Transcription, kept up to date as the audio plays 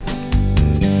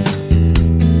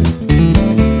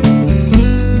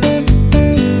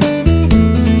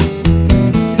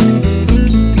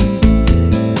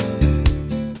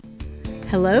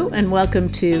and welcome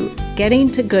to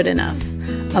Getting to Good Enough,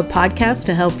 a podcast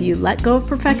to help you let go of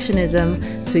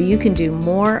perfectionism so you can do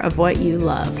more of what you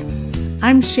love.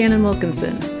 I'm Shannon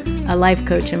Wilkinson, a life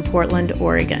coach in Portland,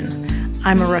 Oregon.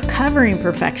 I'm a recovering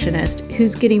perfectionist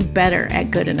who's getting better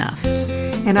at good enough.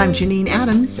 And I'm Janine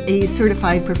Adams, a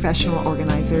certified professional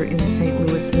organizer in St.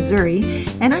 Louis, Missouri,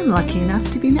 and I'm lucky enough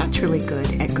to be naturally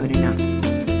good at good enough.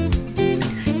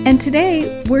 And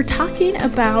today we're talking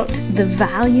about the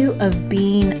value of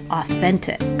being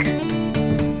authentic.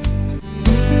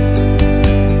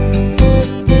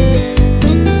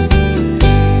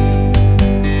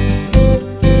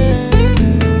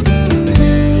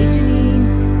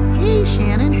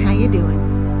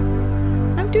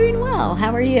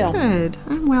 How are you? Good.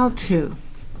 I'm well, too.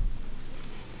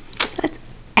 That's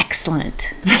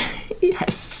excellent.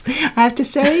 Yes. I have to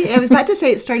say, I was about to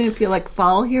say it's starting to feel like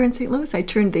fall here in St. Louis. I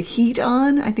turned the heat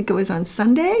on, I think it was on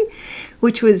Sunday,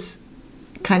 which was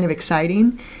kind of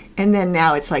exciting. And then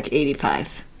now it's like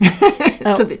 85.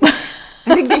 Oh.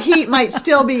 I think the heat might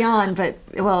still be on, but,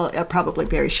 well, probably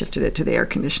Barry shifted it to the air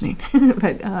conditioning.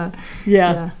 But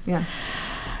Yeah.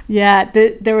 Yeah,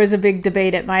 there was a big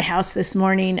debate at my house this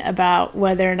morning about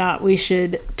whether or not we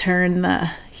should turn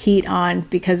the heat on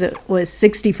because it was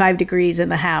 65 degrees in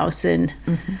the house and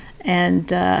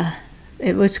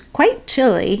it was quite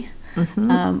chilly.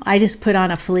 Mm-hmm. I just put on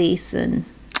a fleece and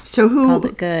called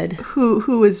it good.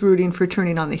 Who was rooting for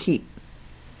turning on the heat?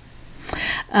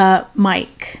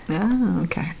 Mike. Oh,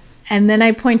 okay. And then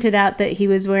I pointed out that he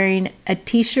was wearing a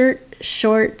t-shirt,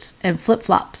 shorts, and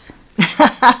flip-flops.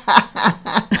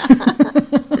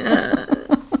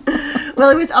 Well,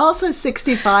 it was also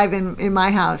 65 in my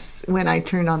house when I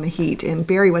turned on the heat, and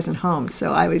Barry wasn't home,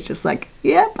 so I was just like,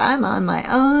 "Yep, I'm on my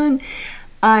own.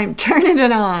 I'm turning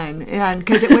it on," and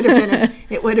because it would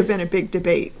have been a big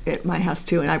debate at my house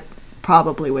too, and I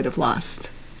probably would have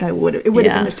lost. It would have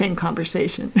been the same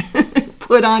conversation.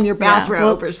 Put on your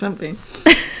bathrobe or something.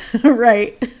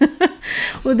 Right.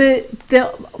 Well, the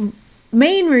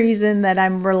main reason that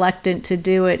I'm reluctant to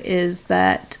do it is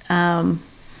that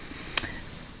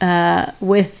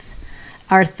with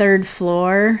our third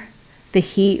floor, the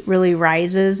heat really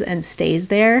rises and stays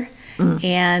there.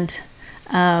 And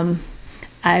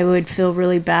I would feel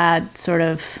really bad sort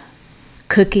of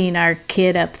cooking our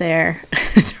kid up there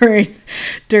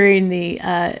during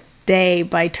the day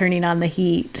by turning on the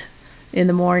heat in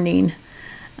the morning.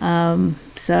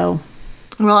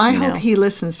 Well, I hope he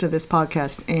listens to this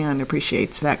podcast and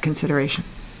appreciates that consideration.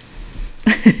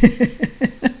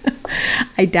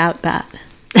 I doubt that.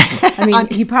 I mean,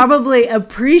 he probably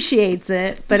appreciates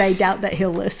it, but I doubt that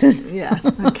he'll listen. Yeah,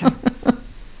 okay.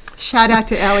 Shout out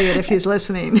to Elliot if he's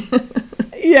listening.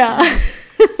 Yeah.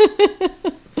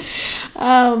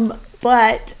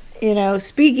 But,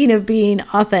 speaking of being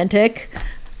authentic,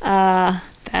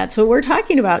 that's what we're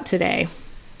talking about today.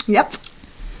 Yep.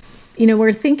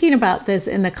 We're thinking about this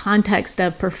in the context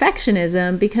of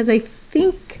perfectionism because I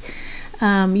think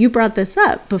you brought this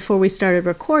up before we started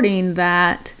recording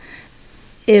that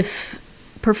if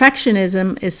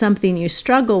perfectionism is something you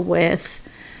struggle with,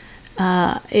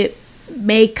 it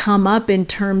may come up in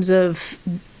terms of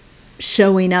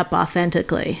showing up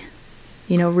authentically,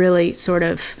 really sort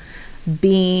of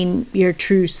being your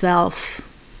true self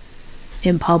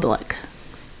in public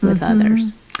with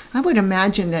others. I would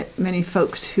imagine that many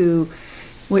folks who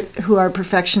are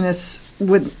perfectionists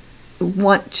would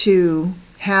want to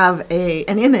have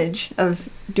an image of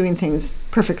doing things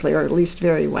perfectly or at least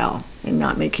very well and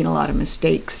not making a lot of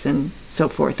mistakes and so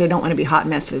forth. They don't want to be hot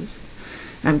messes,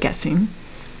 I'm guessing.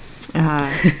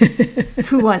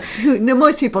 Most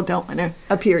people don't want to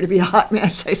appear to be a hot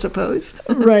mess, I suppose.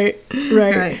 Right.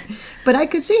 But I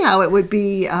could see how it would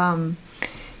be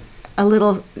a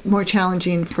little more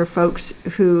challenging for folks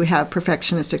who have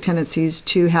perfectionistic tendencies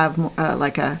to have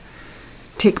like a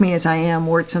take me as I am,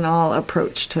 warts and all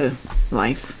approach to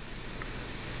life.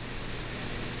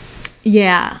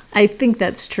 Yeah, I think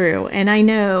that's true. And I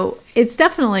know it's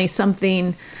definitely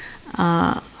something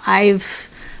I've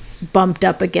bumped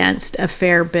up against a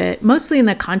fair bit, mostly in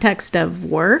the context of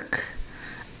work,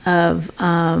 of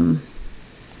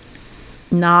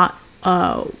not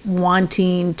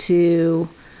wanting to,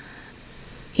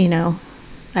 I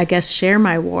guess, share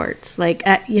my warts. Like,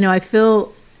 I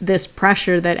feel this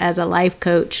pressure that as a life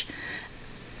coach,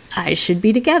 I should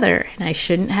be together and I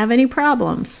shouldn't have any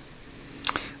problems.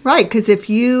 Right, because if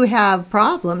you have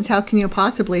problems, how can you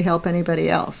possibly help anybody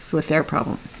else with their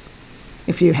problems?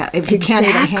 If you can't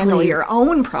even handle your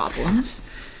own problems.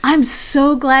 I'm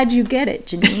so glad you get it,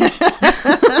 Janine.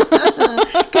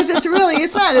 Because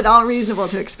it's not at all reasonable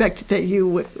to expect that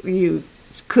you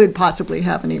could possibly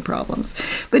have any problems.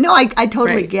 But no, I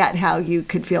totally Right. get how you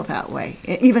could feel that way,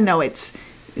 even though it's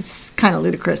kind of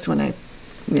ludicrous when I,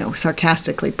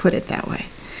 sarcastically put it that way.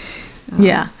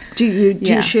 Yeah. Do you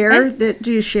Yeah. share that?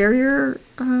 Do you share your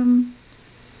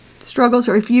struggles,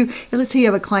 or let's say you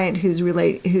have a client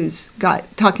who's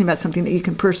got talking about something that you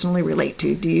can personally relate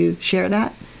to? Do you share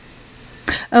that?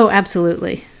 Oh,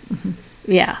 absolutely.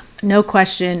 Yeah, no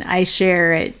question. I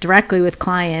share it directly with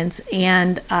clients,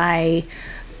 and I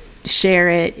share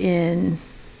it in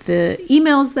the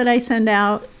emails that I send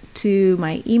out to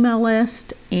my email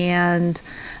list. And,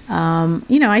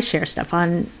 I share stuff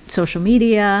on social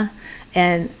media.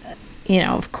 And,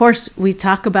 of course, we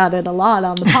talk about it a lot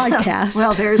on the podcast.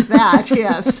 Well, there's that,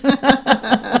 yes.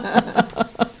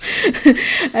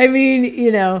 I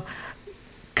mean,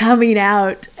 coming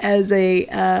out as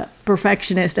a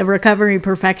perfectionist, a recovering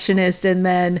perfectionist, and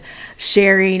then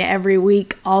sharing every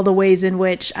week all the ways in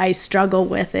which I struggle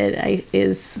with it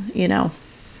is,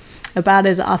 about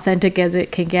as authentic as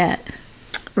it can get.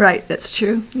 Right, that's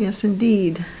true. Yes,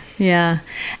 indeed. Yeah.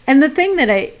 And the thing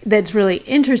that's really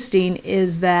interesting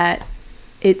is that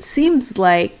it seems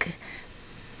like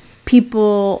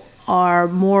people are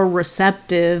more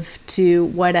receptive to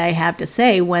what I have to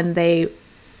say when they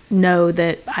know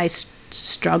that I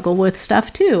struggle with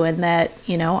stuff too, and that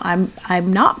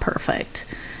I'm not perfect.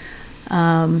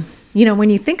 When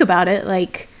you think about it,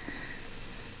 like,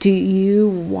 do you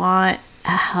want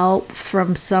help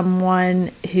from someone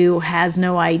who has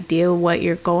no idea what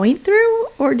you're going through,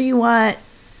 or do you want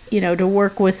to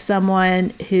work with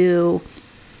someone who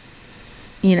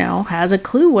has a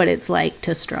clue what it's like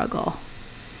to struggle?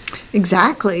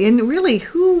 Exactly. And really,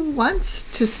 who wants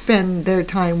to spend their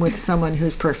time with someone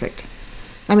who's perfect?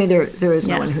 I mean, there is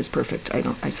no one who's perfect,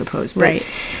 I suppose. But Right.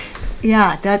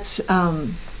 yeah, that's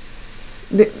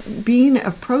being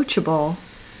approachable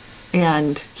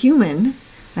and human,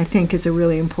 I think, is a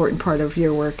really important part of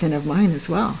your work and of mine as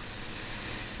well.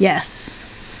 Yes.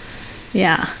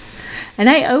 Yeah. And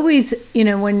I always,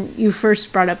 when you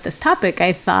first brought up this topic,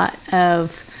 I thought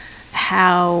of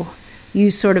how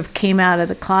you sort of came out of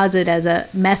the closet as a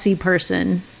messy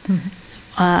person,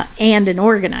 and an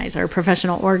organizer, a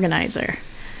professional organizer.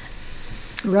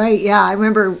 Right. Yeah. I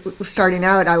remember starting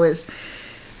out, I was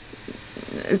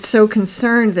so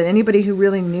concerned that anybody who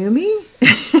really knew me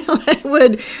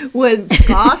would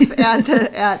scoff at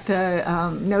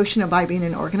the notion of my being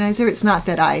an organizer. It's not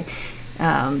that I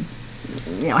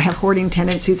have hoarding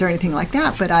tendencies or anything like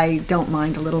that, but I don't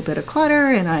mind a little bit of clutter,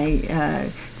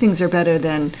 and things are better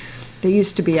than they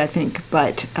used to be, I think.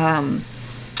 But when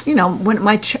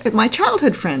my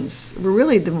childhood friends were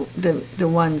really the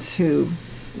ones who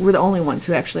were the only ones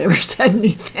who actually ever said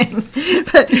anything.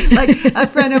 But like a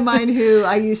friend of mine who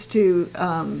I used to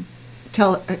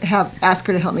ask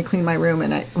her to help me clean my room,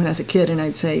 and when I was a kid, and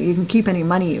I'd say, "You can keep any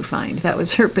money you find." That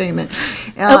was her payment.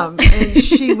 And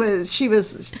she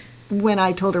was when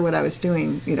I told her what I was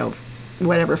doing,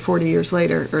 whatever, 40 years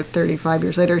later or 35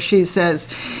 years later, she says,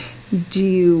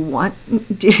 what are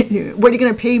you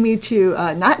going to pay me to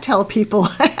not tell people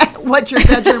what your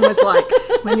bedroom was like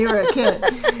when you were a kid?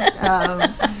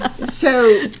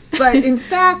 But in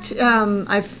fact,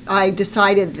 I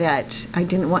decided that I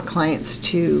didn't want clients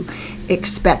to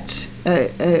expect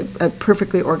a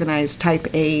perfectly organized type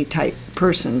A type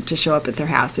person to show up at their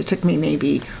house. It took me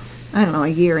maybe, a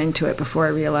year into it before I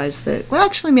realized that, well,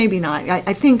 actually, maybe not.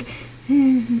 I think,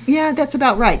 yeah, that's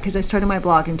about right, because I started my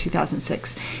blog in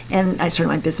 2006, and I started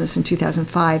my business in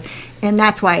 2005, and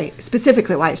that's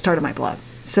specifically why I started my blog,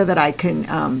 so that I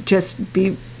can just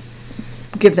give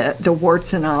the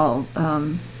warts and all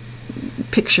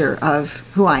picture of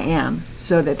who I am,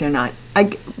 so that they're not.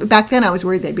 Back then, I was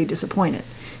worried they'd be disappointed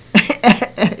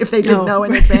if they didn't know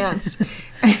in advance.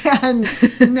 And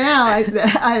now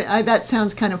I that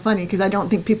sounds kind of funny, because I don't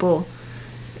think people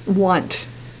want.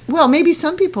 Well, maybe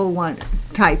some people want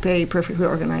type A, perfectly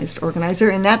organized organizer,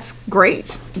 and that's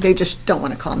great. They just don't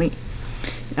want to call me.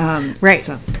 Right.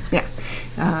 So, yeah.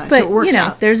 But, so it worked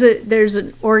out. there's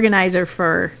an organizer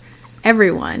for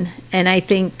everyone. And I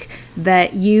think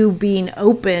that you being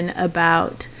open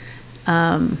about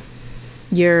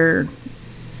your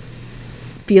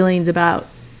feelings about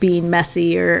being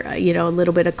messy, or, a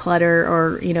little bit of clutter,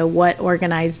 or, what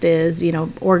organized is,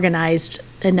 organized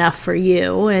enough for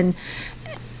you, and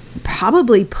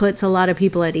probably puts a lot of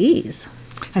people at ease.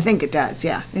 I think it does,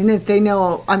 yeah. And if they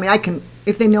know,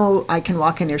 if they know I can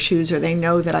walk in their shoes, or they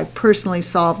know that I've personally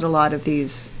solved a lot of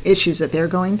these issues that they're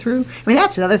going through.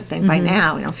 That's the other thing. By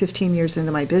now, 15 years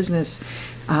into my business,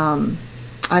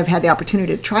 I've had the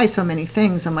opportunity to try so many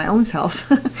things on my own self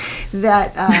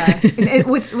that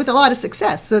with a lot of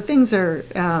success. So things are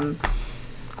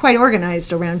quite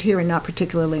organized around here and not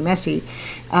particularly messy.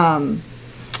 So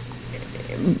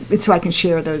I can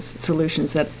share those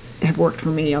solutions that have worked for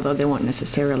me, although they won't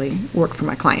necessarily work for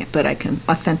my client. But I can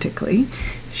authentically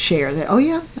share that. Oh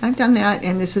yeah, I've done that,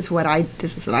 and this is what I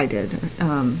did.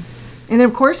 And then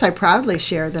of course I proudly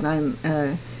share that I'm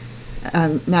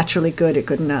naturally good at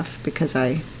good enough, because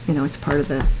it's part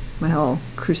of my whole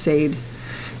crusade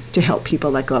to help people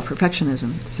let go of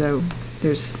perfectionism. So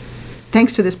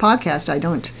thanks to this podcast, I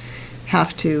don't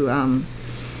have to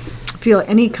feel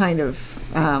any kind of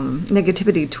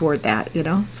negativity toward that.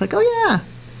 It's like, oh yeah,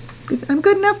 I'm a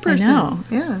good enough person. I know.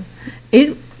 Yeah.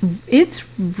 It's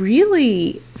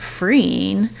really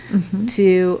freeing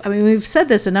to, we've said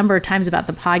this a number of times about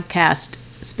the podcast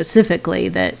specifically,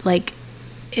 that like,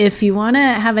 if you want to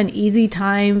have an easy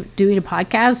time doing a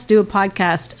podcast, do a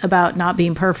podcast about not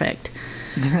being perfect.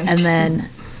 Right. And then,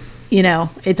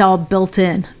 it's all built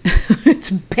in. It's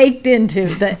baked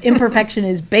into, the imperfection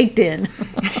is baked in.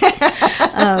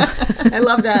 I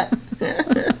love that.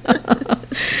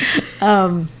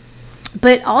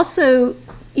 But also,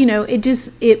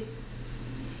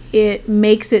 it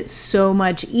makes it so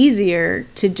much easier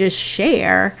to just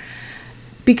share,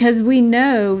 because we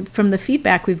know from the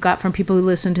feedback we've got from people who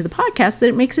listen to the podcast that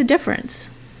it makes a difference.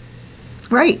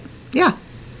 Right. Yeah.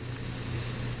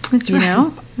 That's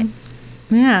right.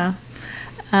 Yeah.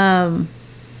 And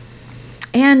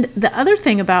the other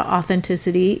thing about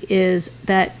authenticity is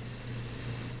that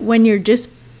when you're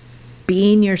just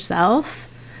being yourself,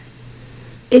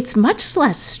 it's much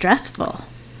less stressful.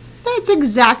 That's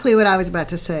exactly what I was about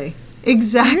to say.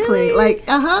 Exactly. Really? Like,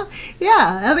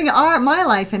 yeah. Having my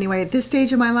life anyway, at this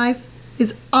stage of my life,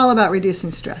 is all about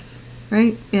reducing stress,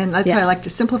 right? And that's why I like to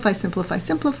simplify,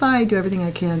 do everything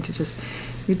I can to just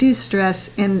reduce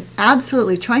stress. And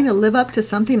absolutely trying to live up to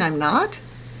something I'm not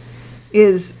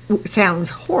sounds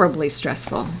horribly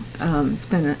stressful. It's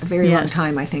been a very long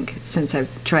time, I think, since I've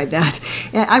tried that.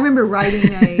 And I remember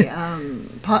writing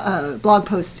a blog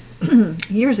post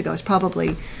years ago. It's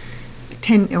probably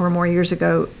 10 or more years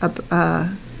ago,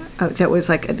 that was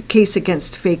like a case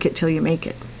against fake it till you make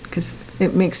it, because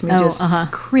it makes me just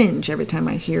cringe every time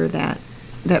I hear that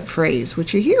phrase,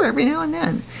 which you hear every now and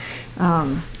then.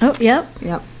 Yep.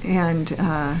 And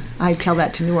I tell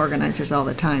that to new organizers all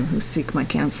the time who seek my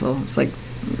counsel. It's like,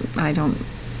 I don't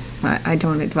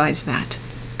advise that,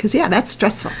 because that's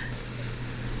stressful.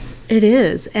 It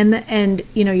is, and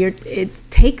it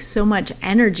takes so much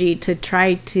energy to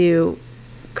try to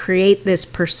create this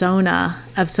persona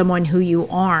of someone who you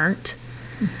aren't,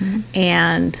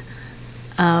 and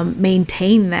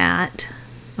maintain that.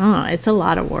 It's a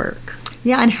lot of work.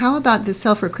 Yeah, and how about the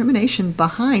self-recrimination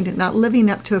behind not living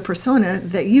up to a persona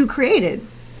that you created?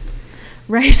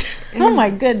 Right. Oh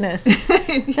my goodness.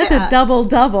 That's a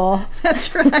double-double.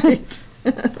 That's right.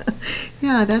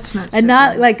 Yeah, that's not so and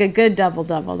not good. Like a good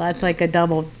double-double. That's like a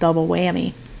double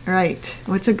whammy. Right.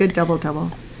 What's a good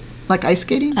double-double? Like ice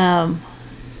skating? You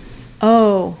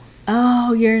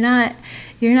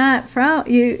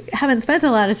haven't spent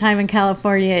a lot of time in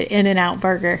California at In-N-Out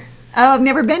Burger. Oh, I've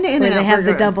never been to In-N-Out Burger. Where they have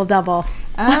the double-double.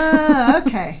 Oh,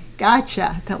 okay.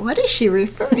 Gotcha. What is she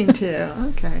referring to?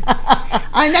 Okay.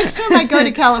 Next time I go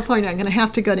to California, I'm going to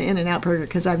have to go to In-N-Out Burger,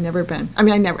 because I've never been. I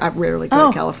rarely go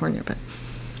to California, but.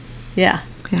 Yeah.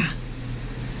 Yeah.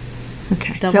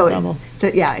 Okay. Double. So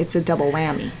it's a double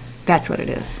whammy. That's what it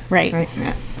is. Right. Right.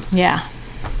 Yeah.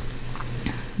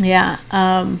 Yeah.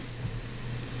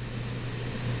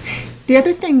 The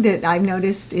other thing that I've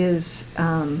noticed is,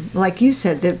 like you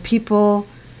said, that people,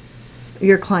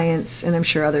 your clients, and I'm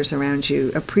sure others around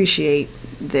you, appreciate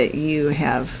that you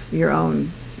have your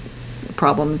own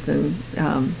problems and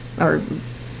are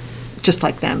just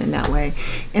like them in that way.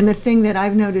 And the thing that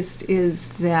I've noticed is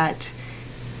that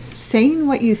saying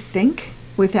what you think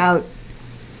without,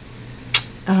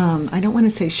 I don't want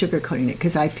to say sugarcoating it,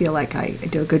 because I feel like I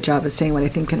do a good job of saying what I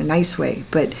think in a nice way,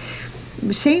 but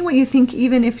saying what you think,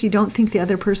 even if you don't think the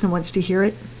other person wants to hear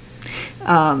it,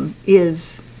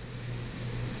 is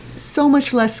so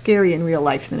much less scary in real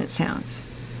life than it sounds.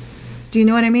 Do you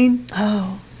know what I mean?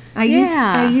 Oh, I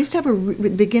used to have the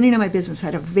beginning of my business, I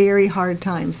had a very hard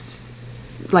time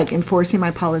like enforcing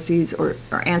my policies or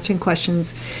answering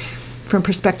questions from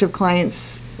prospective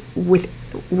clients with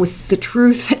the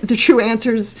true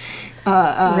answers.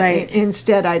 Right.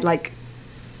 Instead, I'd like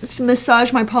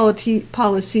massage my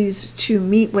policies to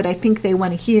meet what I think they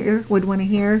would want to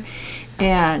hear.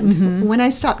 And when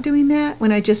I stopped doing that,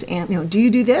 when I just, do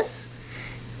you do this?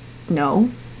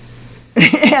 No.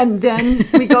 And then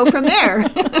we go from there.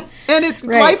 And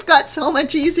Right. life got so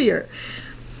much easier.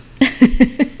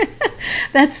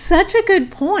 That's such a good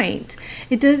point.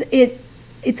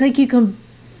 It's like you can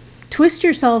twist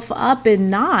yourself up in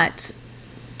knots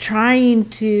trying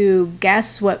to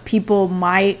guess what people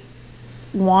might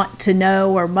want to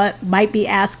know or might be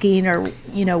asking, or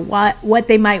what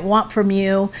they might want from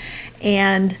you.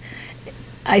 And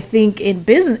I think in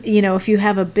business, if you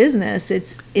have a business,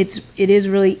 it is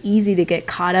really easy to get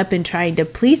caught up in trying to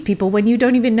please people when you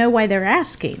don't even know why they're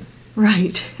asking.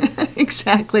 Right.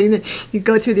 Exactly. You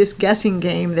go through this guessing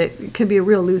game that can be a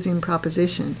real losing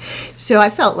proposition. So I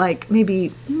felt like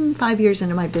maybe 5 years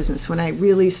into my business when I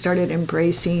really started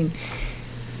embracing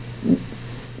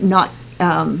not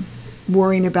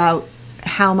worrying about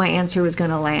how my answer was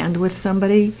going to land with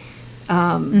somebody,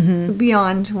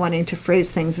 beyond wanting to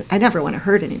phrase things. I never want to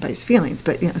hurt anybody's feelings,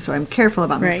 but so I'm careful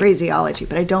about my Right. phraseology,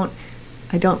 but I don't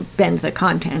bend the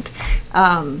content.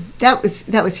 That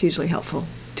was hugely helpful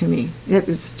to me. It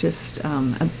was just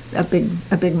a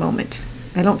big moment.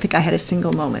 I don't think I had a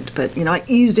single moment, but I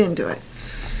eased into it.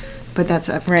 But that's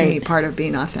to me Right. part of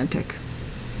being authentic.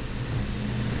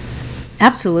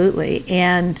 Absolutely.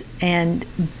 And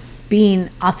being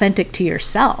authentic to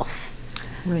yourself.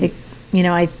 Right.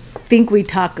 I think we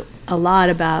talk a lot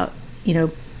about,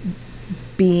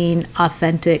 being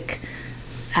authentic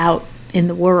out in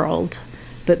the world,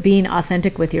 but being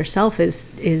authentic with yourself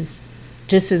is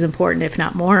just as important, if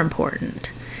not more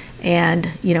important. And,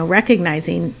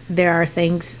 recognizing there are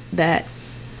things that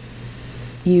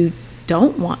you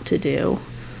don't want to do,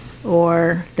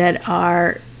 or that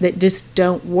just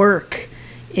don't work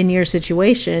in your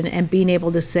situation, and being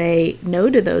able to say no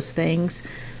to those things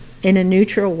in a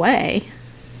neutral way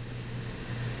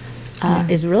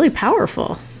is really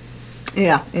powerful.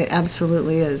 Yeah, it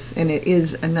absolutely is. And it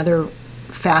is another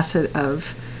facet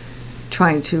of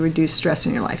trying to reduce stress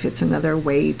in your life. It's another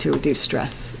way to reduce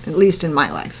stress, at least in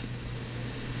my life.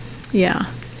 Yeah.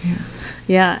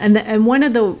 Yeah, and one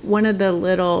of the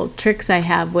little tricks I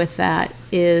have with that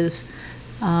is,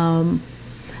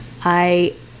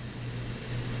 I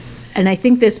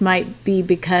think this might be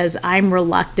because I'm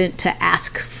reluctant to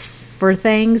ask for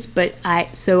things, but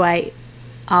I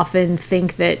often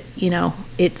think that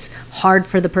it's hard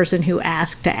for the person who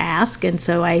asked to ask, and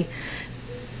so I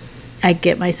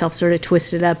get myself sort of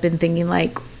twisted up in thinking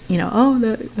like,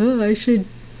 I should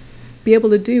be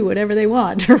able to do whatever they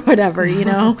want or whatever,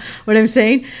 what I'm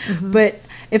saying? Mm-hmm. But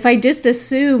if I just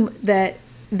assume that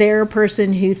they're a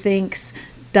person who thinks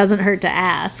doesn't hurt to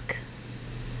ask,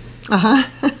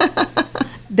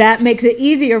 that makes it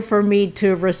easier for me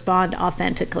to respond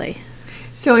authentically.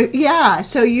 So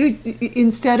you,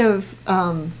 instead of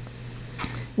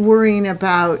worrying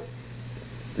about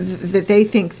that they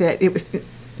think that it was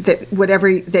that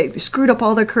whatever they screwed up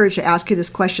all their courage to ask you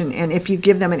this question, and if you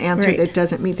give them an answer Right. that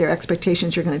doesn't meet their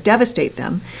expectations, you're going to devastate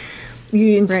them.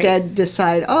 You instead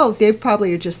decide, they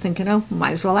probably are just thinking,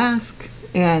 might as well ask,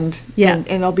 and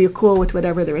they'll be cool with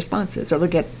whatever the response is, or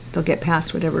they'll get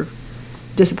past whatever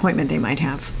disappointment they might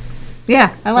have.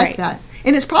 Yeah, I like that,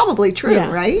 and it's probably true,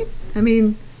 right? I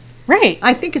mean, right.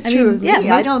 I think it's true of me.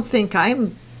 I don't think I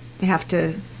have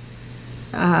to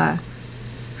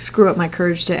screw up my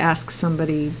courage to ask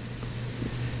somebody.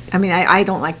 I mean, I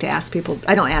don't like to ask people.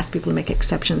 I don't ask people to make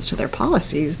exceptions to their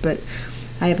policies, but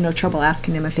I have no trouble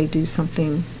asking them if they do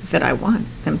something that I want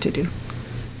them to do.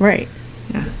 Right.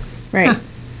 Yeah. Right. Huh.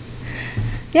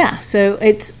 Yeah. So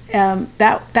it's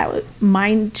that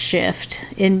mind shift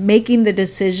in making the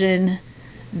decision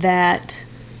that,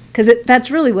 because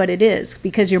that's really what it is,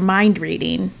 because you're mind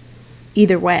reading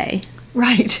either way.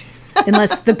 Right.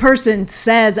 Unless the person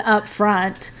says up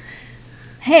front,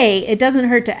 hey, it doesn't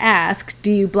hurt to ask, do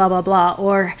you blah, blah, blah,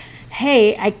 or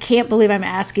hey, I can't believe I'm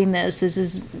asking this. This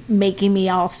is making me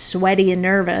all sweaty and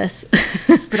nervous.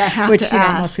 But I have which, to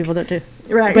ask. Most people don't do.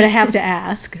 Right. But I have to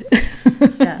ask.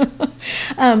 Yeah.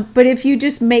 But if you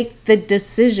just make the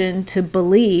decision to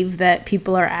believe that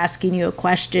people are asking you a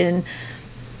question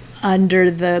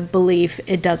under the belief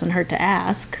it doesn't hurt to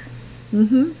ask.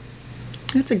 Mm-hmm.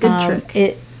 That's a good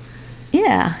trick.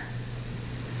 Yeah.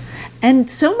 And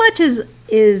so much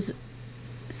is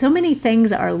so many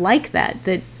things are like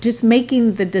that just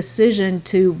making the decision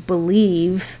to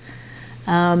believe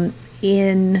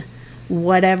in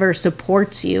whatever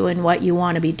supports you and what you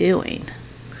want to be doing.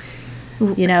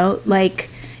 Like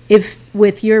if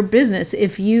with your business,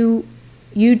 if you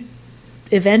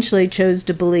eventually chose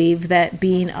to believe that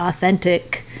being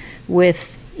authentic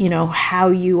with, how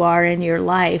you are in your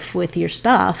life with your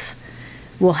stuff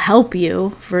will help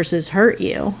you versus hurt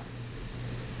you,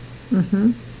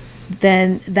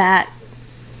 then that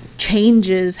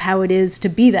changes how it is to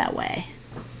be that way.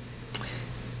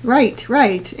 Right.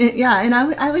 Yeah, and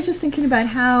I was just thinking about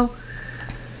how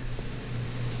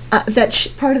that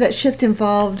part of that shift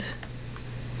involved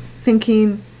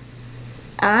thinking,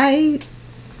 I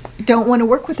don't want to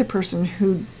work with a person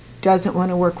who doesn't want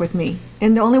to work with me.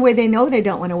 And the only way they know they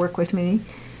don't want to work with me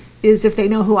is if they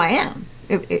know who I am.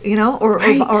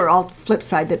 Or all flip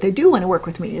side, that they do want to work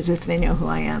with me is if they know who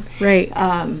I am. Right.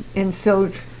 And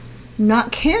so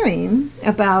not caring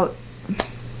about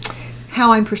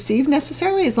how I'm perceived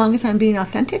necessarily, as long as I'm being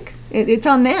authentic. It's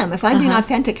on them. If I'm being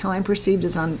authentic, how I'm perceived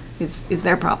is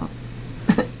their problem.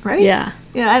 Right? Yeah.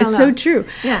 Yeah, I don't know. It's so true.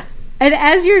 Yeah. And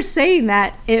as you're saying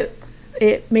that,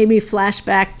 it made me flash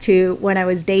back to when I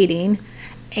was dating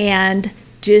and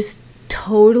just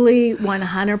totally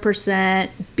 100%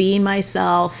 being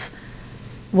myself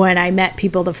when I met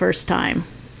people the first time.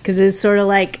 Because it's sort of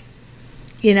like,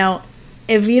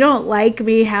 if you don't like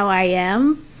me how I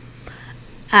am,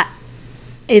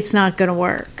 it's not going to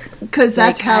work. Because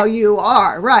that's how you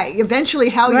are, right? Eventually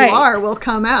how you are will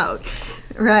come out.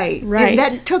 Right. And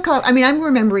that took off. I mean, I'm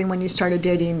remembering when you started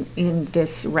dating in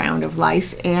this round of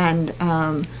life, and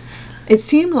it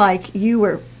seemed like you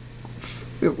were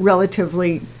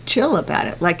relatively chill about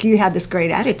it. Like you had this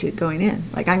great attitude going in.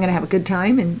 Like, I'm going to have a good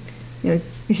time, and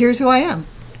here's who I am.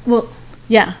 Well,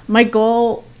 yeah. My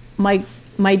goal, my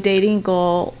dating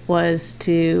goal was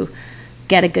to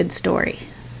get a good story.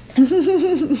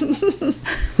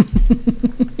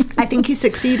 I think you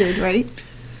succeeded, right?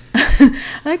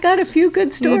 I got a few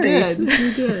good stories.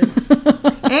 You did.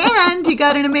 And you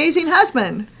got an amazing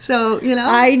husband. So,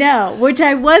 I know, which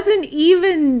I wasn't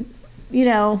even,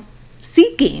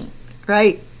 seeking.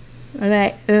 Right. And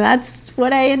that's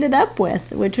what I ended up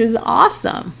with, which was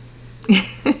awesome.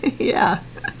 Yeah.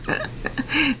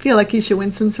 I feel like you should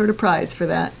win some sort of prize for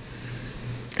that.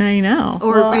 I know.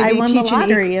 Or maybe I won the teach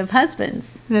lottery of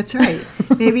husbands. That's right.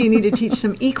 Maybe you need to teach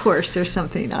some e-course or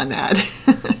something on that.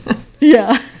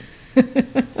 Yeah.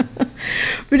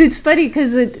 But it's funny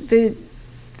because the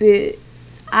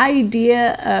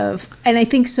idea of, and I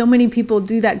think so many people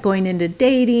do that going into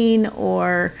dating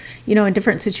or, in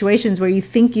different situations where you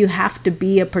think you have to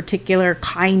be a particular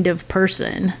kind of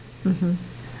person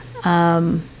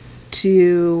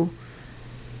to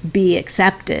be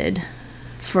accepted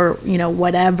for,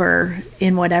 whatever,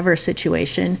 in whatever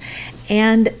situation.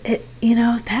 And,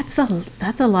 that's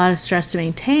a lot of stress to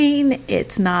maintain.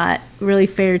 It's not really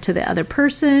fair to the other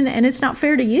person, and it's not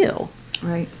fair to you.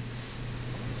 Right.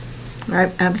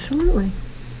 Right. Absolutely.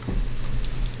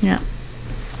 Yeah.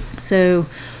 So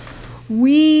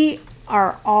we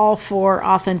are all for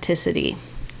authenticity,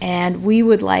 and we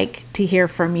would like to hear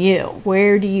from you.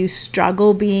 Where do you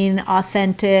struggle being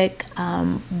authentic?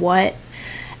 What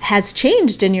has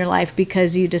changed in your life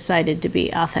because you decided to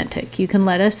be authentic? You can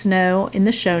let us know in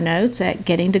the show notes at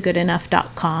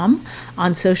gettingtogoodenough.com.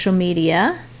 On social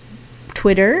media,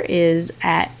 Twitter is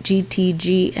at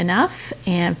GTGEnough,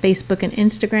 and Facebook and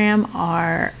Instagram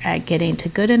are at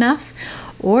gettingtogoodenough.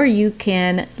 Or you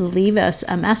can leave us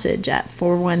a message at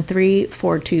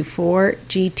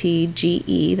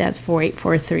 413-424-GTGE. That's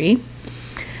 4843.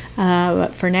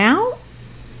 But for now,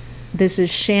 this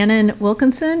is Shannon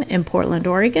Wilkinson in Portland,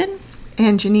 Oregon.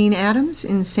 And Janine Adams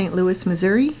in St. Louis,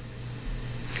 Missouri.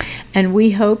 And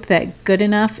we hope that good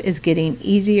enough is getting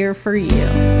easier for you.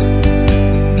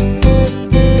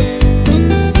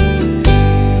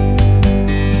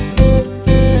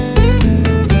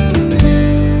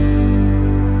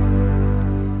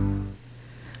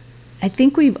 I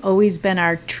think we've always been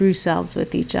our true selves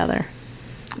with each other.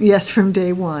 Yes, from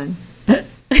day one.